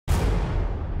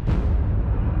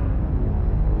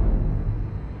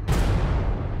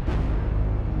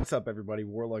What's up, everybody?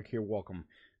 Warlock here. Welcome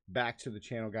back to the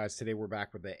channel, guys. Today we're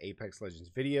back with the Apex Legends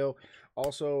video.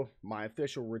 Also, my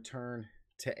official return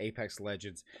to Apex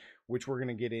Legends, which we're going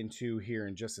to get into here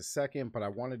in just a second. But I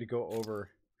wanted to go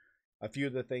over a few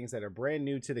of the things that are brand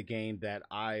new to the game that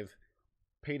I've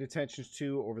paid attention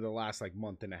to over the last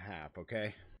month and a half.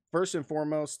 Okay, first and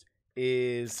foremost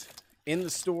is in the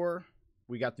store.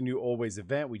 We got the new Always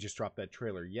event. We just dropped that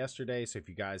trailer yesterday. So if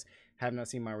you guys have not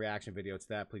seen my reaction video to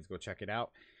that, please go check it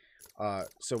out.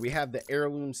 So we have the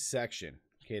heirloom section.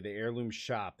 Okay, the heirloom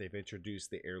shop. They've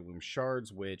introduced the heirloom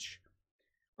shards, which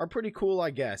are pretty cool, I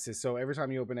guess. So every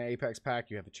time you open an Apex pack,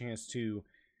 you have a chance to,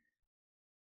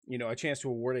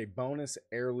 award a bonus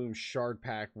heirloom shard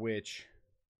pack, which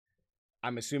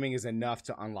I'm assuming is enough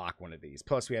to unlock one of these.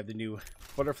 Plus, we have the new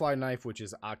butterfly knife, which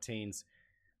is Octane's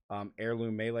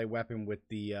heirloom melee weapon with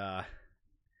the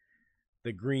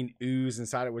green ooze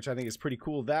inside it, which I think is pretty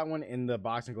cool. That one and the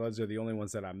boxing gloves are the only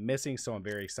ones that I'm missing, so I'm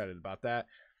very excited about that.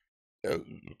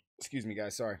 Excuse me,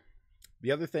 guys, sorry.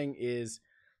 The other thing is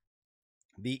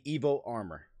the Evo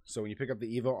armor. So when you pick up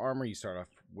the Evo armor, you start off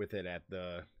with it at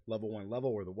the level 1 level,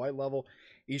 or the white level.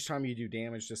 Each time you do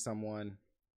damage to someone,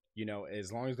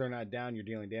 as long as they're not down, you're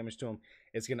dealing damage to them,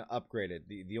 it's going to upgrade it.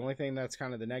 The only thing that's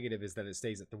kind of the negative is that it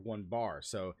stays at the 1 bar.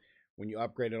 So when you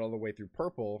upgrade it all the way through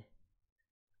purple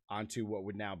onto what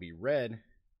would now be red,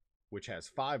 which has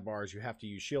 5 bars, you have to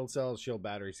use shield cells, shield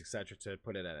batteries, etc. to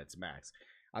put it at its max.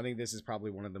 I think this is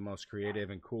probably one of the most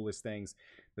creative and coolest things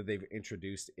that they've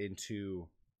introduced into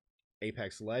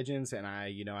Apex Legends, and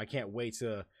I can't wait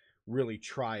to really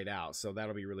try it out. So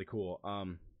that'll be really cool.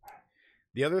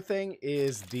 The other thing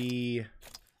is the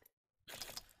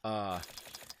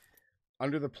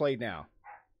under the play now.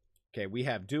 Okay, we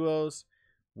have duos,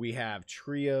 we have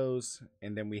trios,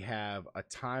 and then we have a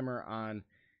timer on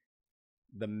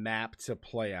the map to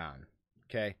play on.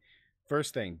 Okay,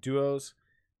 first thing, duos.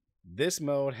 This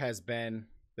mode has been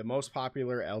the most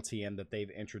popular LTM that they've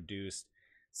introduced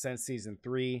since season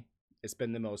 3. It's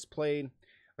been the most played,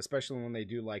 especially when they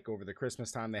do, like, over the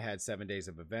Christmas time, they had 7 days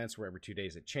of events where every 2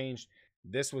 days it changed.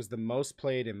 This was the most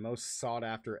played and most sought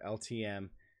after LTM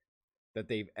that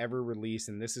they've ever released,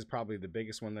 and this is probably the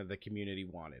biggest one that the community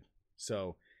wanted.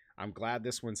 So I'm glad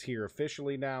this one's here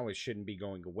officially now. It shouldn't be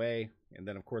going away. And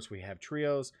then, of course, we have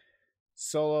trios.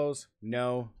 Solos,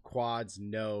 no. Quads,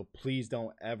 no. Please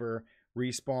don't ever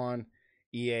respawn.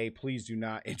 EA, please do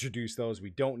not introduce those. We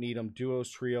don't need them.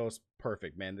 Duos, trios,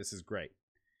 perfect, man. This is great.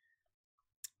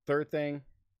 Third thing,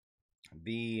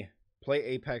 the Play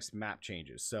Apex map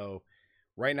changes. So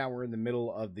right now we're in the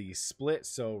middle of the split,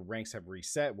 so ranks have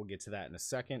reset. We'll get to that in a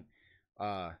second.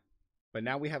 But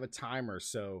now we have a timer.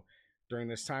 So during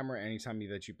this timer, anytime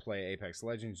that you play Apex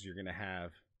Legends, you're going to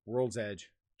have World's Edge,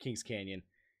 Kings Canyon.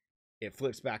 It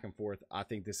flips back and forth. I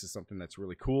think this is something that's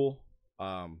really cool.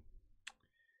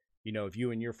 If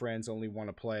you and your friends only want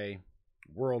to play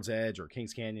World's Edge or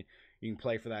Kings Canyon, you can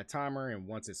play for that timer, and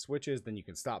once it switches, then you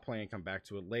can stop playing and come back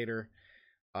to it later.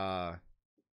 And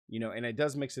it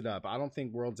does mix it up. I don't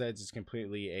think World's Edge is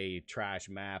completely a trash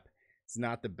map. It's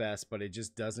not the best, but it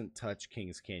just doesn't touch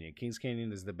Kings Canyon. Kings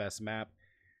Canyon is the best map.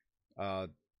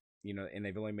 And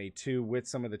they've only made 2 with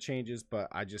some of the changes, but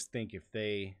I just think if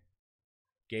they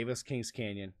gave us Kings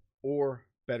Canyon, or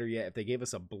better yet, if they gave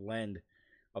us a blend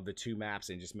of the 2 maps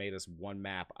and just made us 1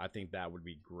 map, I think that would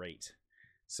be great.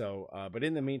 So, but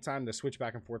in the meantime, the switch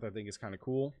back and forth, I think, is kind of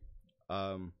cool.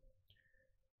 Other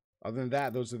than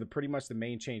that, those are pretty much the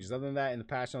main changes. Other than that, in the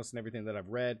patch notes and everything that I've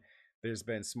read, there's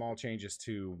been small changes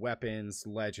to weapons,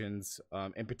 legends,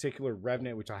 in particular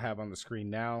Revenant, which I have on the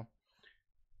screen now.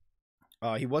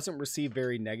 He wasn't received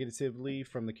very negatively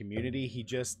from the community. He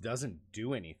just doesn't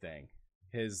do anything.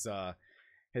 His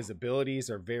abilities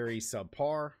are very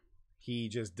subpar. He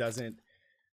just doesn't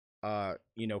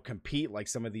compete like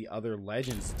some of the other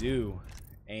legends do,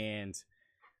 and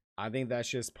I think that's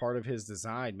just part of his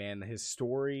design, man. His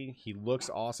story, he looks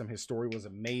awesome. His story was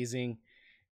amazing,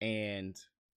 and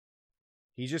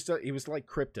he was like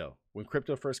Crypto. When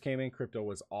Crypto first came in, Crypto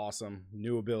was awesome.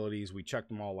 New abilities, we checked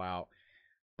them all out,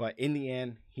 but in the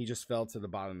end, he just fell to the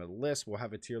bottom of the list. We'll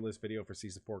have a tier list video for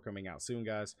season 4 coming out soon,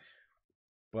 guys.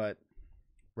 But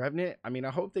Revenant, I mean,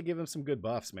 I hope they give him some good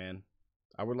buffs, man.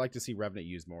 I would like to see Revenant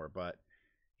used more, but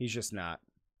he's just not.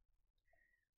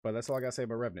 But that's all I gotta say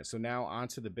about Revenant. So now on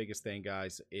to the biggest thing,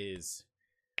 guys, is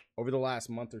over the last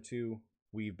month or 2,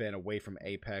 we've been away from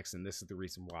Apex, and this is the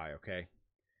reason why, okay?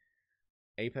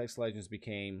 Apex Legends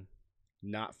became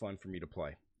not fun for me to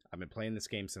play. I've been playing this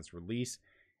game since release.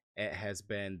 It has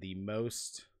been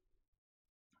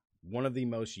one of the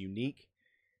most unique,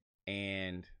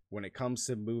 and when it comes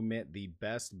to movement, the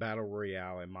best Battle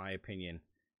Royale, in my opinion,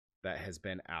 that has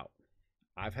been out.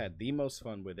 I've had the most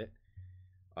fun with it.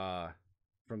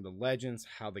 From the legends,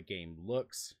 how the game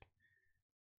looks,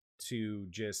 to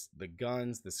just the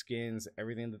guns, the skins,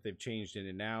 everything that they've changed in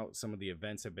and out. Some of the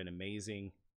events have been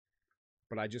amazing,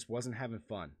 but I just wasn't having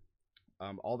fun.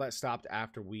 All that stopped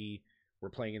after we were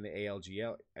playing in the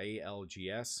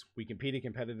ALGS. We competed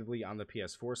competitively on the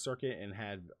PS4 circuit and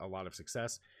had a lot of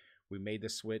success. We made the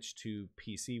switch to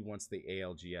PC once the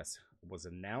ALGS was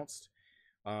announced.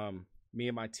 Me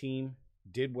and my team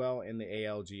did well in the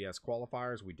ALGS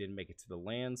qualifiers. We didn't make it to the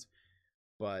LANs,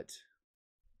 but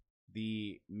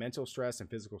the mental stress and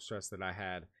physical stress that I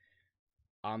had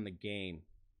on the game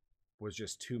was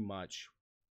just too much,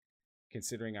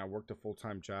 considering I worked a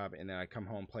full-time job and then I come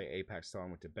home, play Apex till I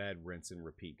went to bed, rinse and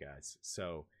repeat, guys.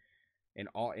 So in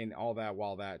all that,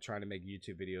 while that, trying to make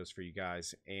YouTube videos for you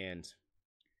guys, and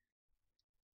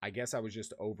I guess I was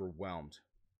just overwhelmed,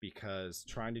 because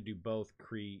trying to do both,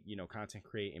 content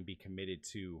create and be committed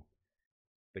to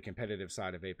the competitive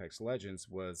side of Apex Legends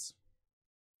was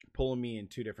pulling me in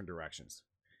two different directions.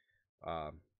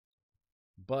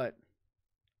 But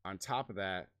on top of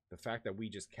that, the fact that we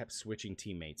just kept switching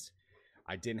teammates,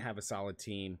 I didn't have a solid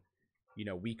team.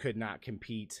 We could not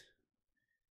compete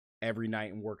every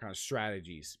night and work on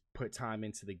strategies, put time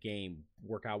into the game,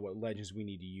 work out what legends we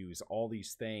need to use, all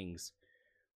these things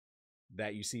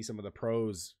that you see some of the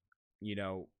pros,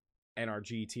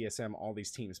 NRG, TSM, all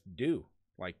these teams do.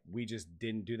 Like, we just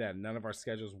didn't do that. None of our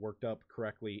schedules worked up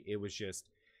correctly. It was just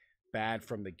bad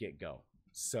from the get-go.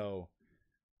 So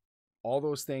all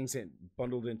those things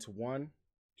bundled into one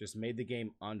just made the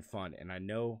game unfun. And I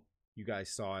know you guys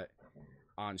saw it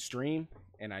on stream,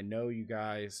 and I know you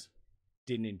guys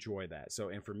didn't enjoy that. So,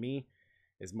 and for me,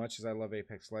 as much as I love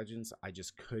Apex Legends, I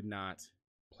just could not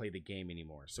play the game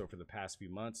anymore. So for the past few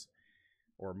months,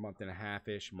 or a month and a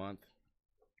half-ish,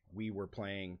 we were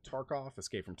playing Tarkov,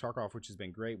 Escape from Tarkov, which has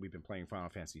been great. We've been playing Final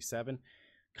Fantasy VII,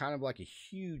 kind of like a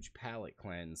huge palate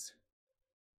cleanse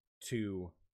to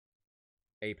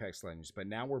Apex Legends. But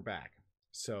now we're back.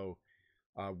 So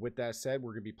with that said,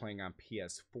 we're going to be playing on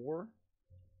PS4.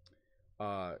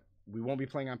 We won't be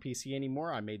playing on PC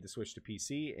anymore. I made the switch to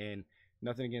PC, and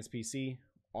nothing against PC.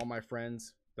 All my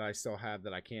friends that I still have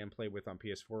that I can play with on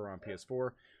PS4 are on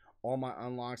PS4. All my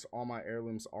unlocks, all my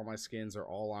heirlooms, all my skins are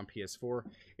all on PS4.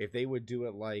 If they would do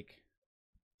it like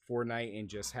Fortnite and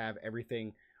just have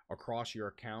everything across your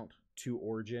account to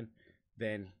Origin,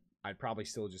 then I'd probably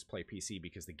still just play PC,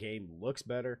 because the game looks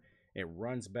better, it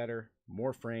runs better,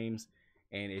 more frames,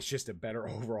 and it's just a better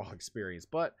overall experience.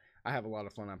 But I have a lot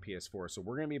of fun on PS4. So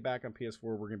we're going to be back on PS4.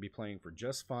 We're going to be playing for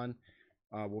just fun.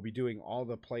 We'll be doing all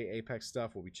the Play Apex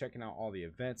stuff. We'll be checking out all the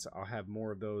events. I'll have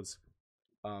more of those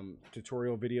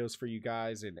tutorial videos for you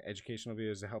guys and educational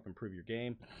videos to help improve your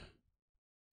game.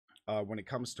 When it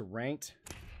comes to ranked,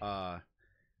 I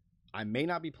may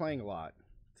not be playing a lot,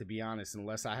 to be honest,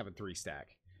 unless I have a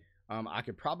 3-stack. I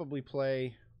could probably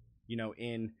play,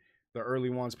 in the early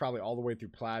ones, probably all the way through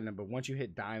Platinum, but once you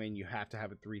hit Diamond, you have to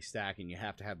have a 3-stack, and you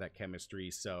have to have that chemistry.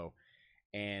 So,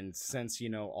 and since,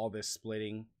 all this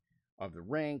splitting of the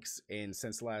ranks, and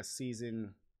since last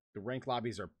season, the rank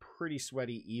lobbies are pretty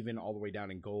sweaty, even all the way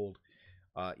down in gold,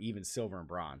 even silver and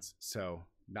bronze. So,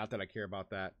 not that I care about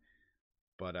that,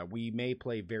 but we may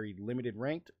play very limited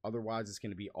ranked. Otherwise, it's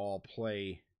going to be all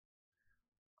play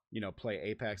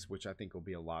Apex, which I think will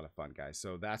be a lot of fun, guys.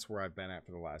 So that's where I've been at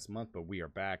for the last month, but we are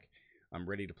back. I'm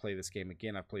ready to play this game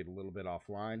again. I've played a little bit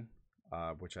offline,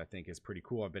 which I think is pretty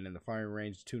cool. I've been in the firing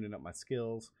range, tuning up my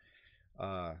skills,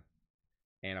 and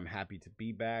I'm happy to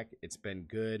be back. It's been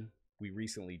good. We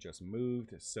recently just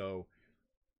moved, so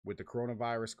with the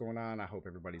coronavirus going on, I hope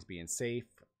everybody's being safe.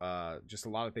 Just a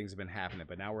lot of things have been happening,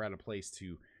 but now we're at a place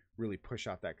to really push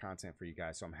out that content for you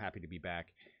guys, so I'm happy to be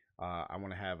back. I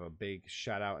want to have a big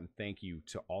shout out and thank you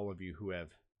to all of you who have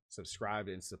subscribed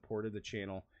and supported the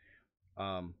channel.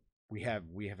 We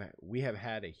have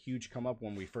had a huge come up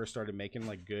when we first started making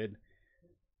like good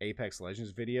Apex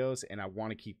Legends videos, and I want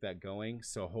to keep that going.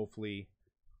 So hopefully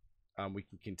we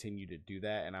can continue to do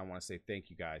that, and I want to say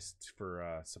thank you guys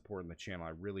for supporting the channel.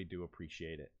 I really do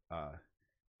appreciate it.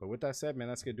 But with that said, man,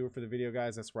 that's gonna do it for the video,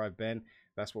 guys. That's where I've been.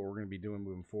 That's what we're gonna be doing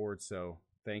moving forward. So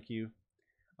thank you.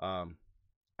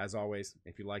 As always,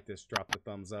 if you like this, drop the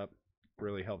thumbs up. It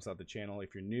really helps out the channel.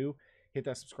 If you're new, hit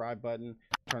that subscribe button,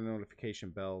 turn the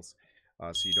notification bells,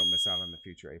 so you don't miss out on the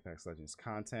future Apex Legends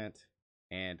content.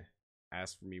 And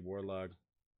as for me, Warlug,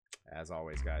 as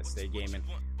always, guys, stay gaming.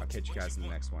 I'll catch you guys in the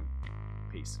next one.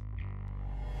 Peace.